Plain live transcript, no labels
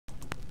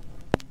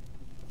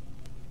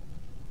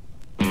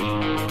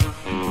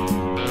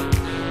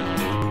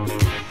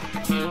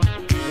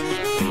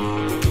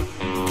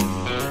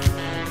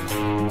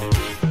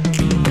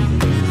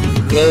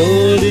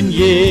golden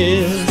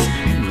years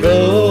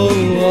go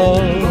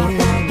on.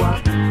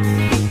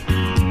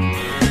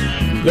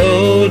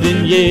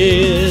 Golden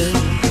years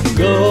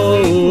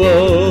go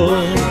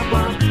on.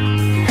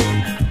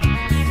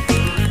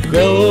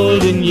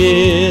 Golden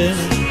years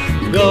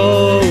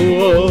go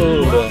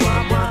on.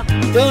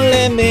 Don't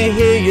let me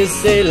hear you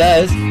say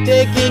life's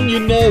taking you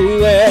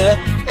nowhere.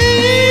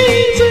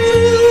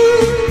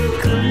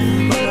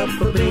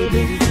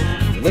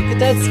 Look at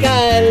that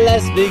sky,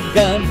 life's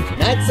begun.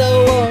 Nights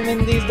are warm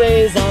and these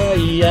days are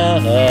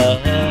young.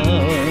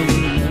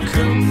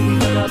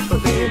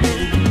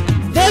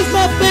 There's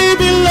my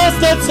baby lost,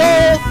 that's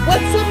all.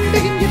 What's I'm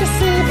begging you to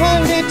say, my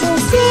little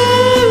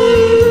soul?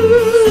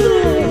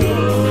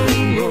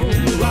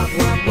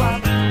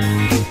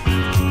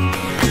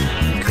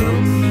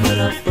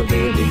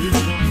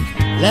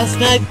 Last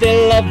night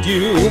they loved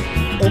you,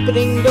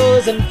 opening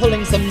doors and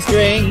pulling some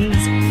strings.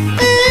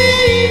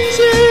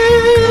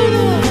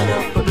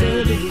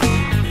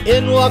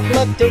 In walk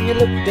luck till you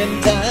looked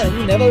in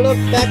time. Never look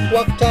back,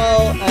 walk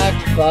tall,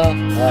 act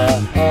fine.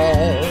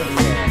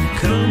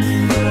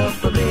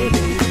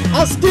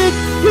 I'll stick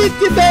with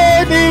you,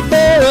 baby,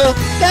 for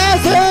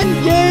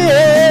 1,000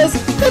 years.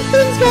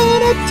 Nothing's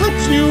gonna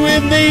touch you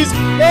in these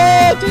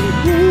golden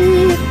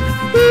years.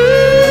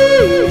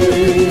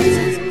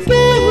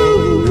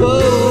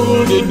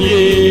 Golden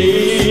years.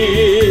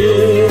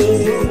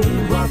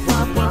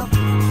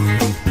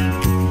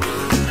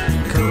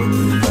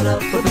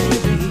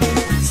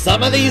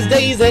 Some of these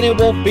days and it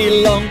won't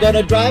be long.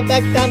 Gonna drive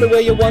back down to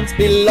where you once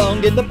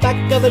belonged. In the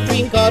back of a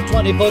dream car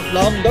 20 foot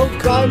long. Don't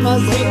cry my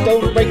sweet,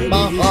 don't break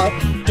my heart.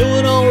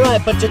 Doing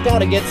alright but you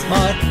gotta get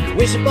smart.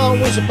 Wish upon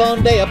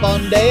day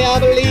upon day. I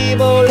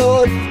believe, oh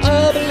Lord,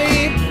 I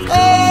believe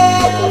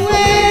all the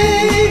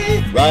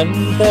way.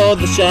 Run for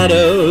the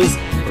shadows,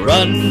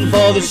 run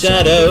for the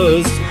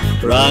shadows.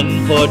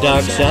 Run for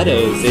dark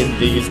shadows in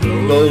these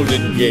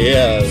golden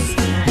years.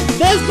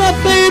 There's my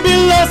baby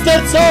lost,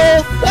 that's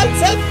all.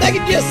 What's up,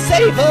 begging you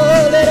save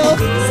her little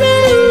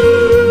soul?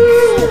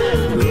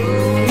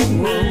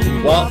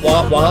 What,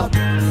 what, what?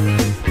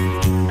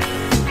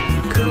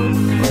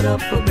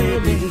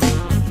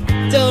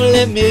 Don't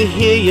let me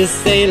hear you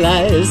say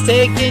life's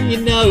taking you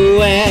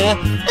nowhere.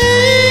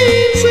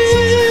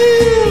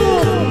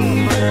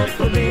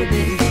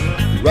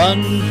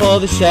 Run for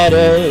the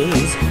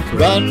shadows,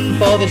 run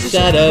for the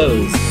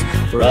shadows.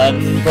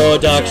 Run for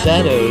dark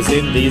shadows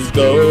in these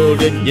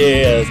golden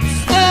years.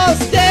 I'll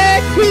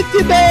stick with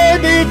you,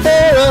 baby,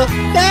 for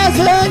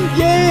 1,000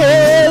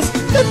 years.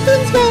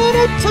 Nothing's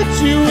gonna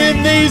touch you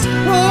in these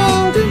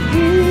golden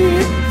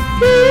years.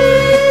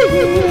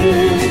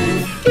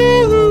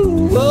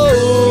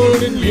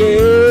 Golden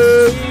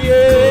years.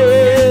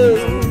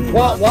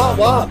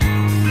 What?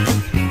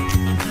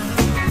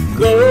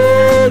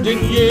 Golden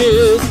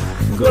years.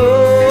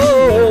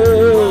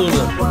 Gold.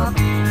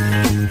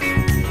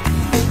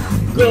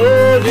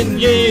 Golden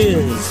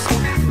years.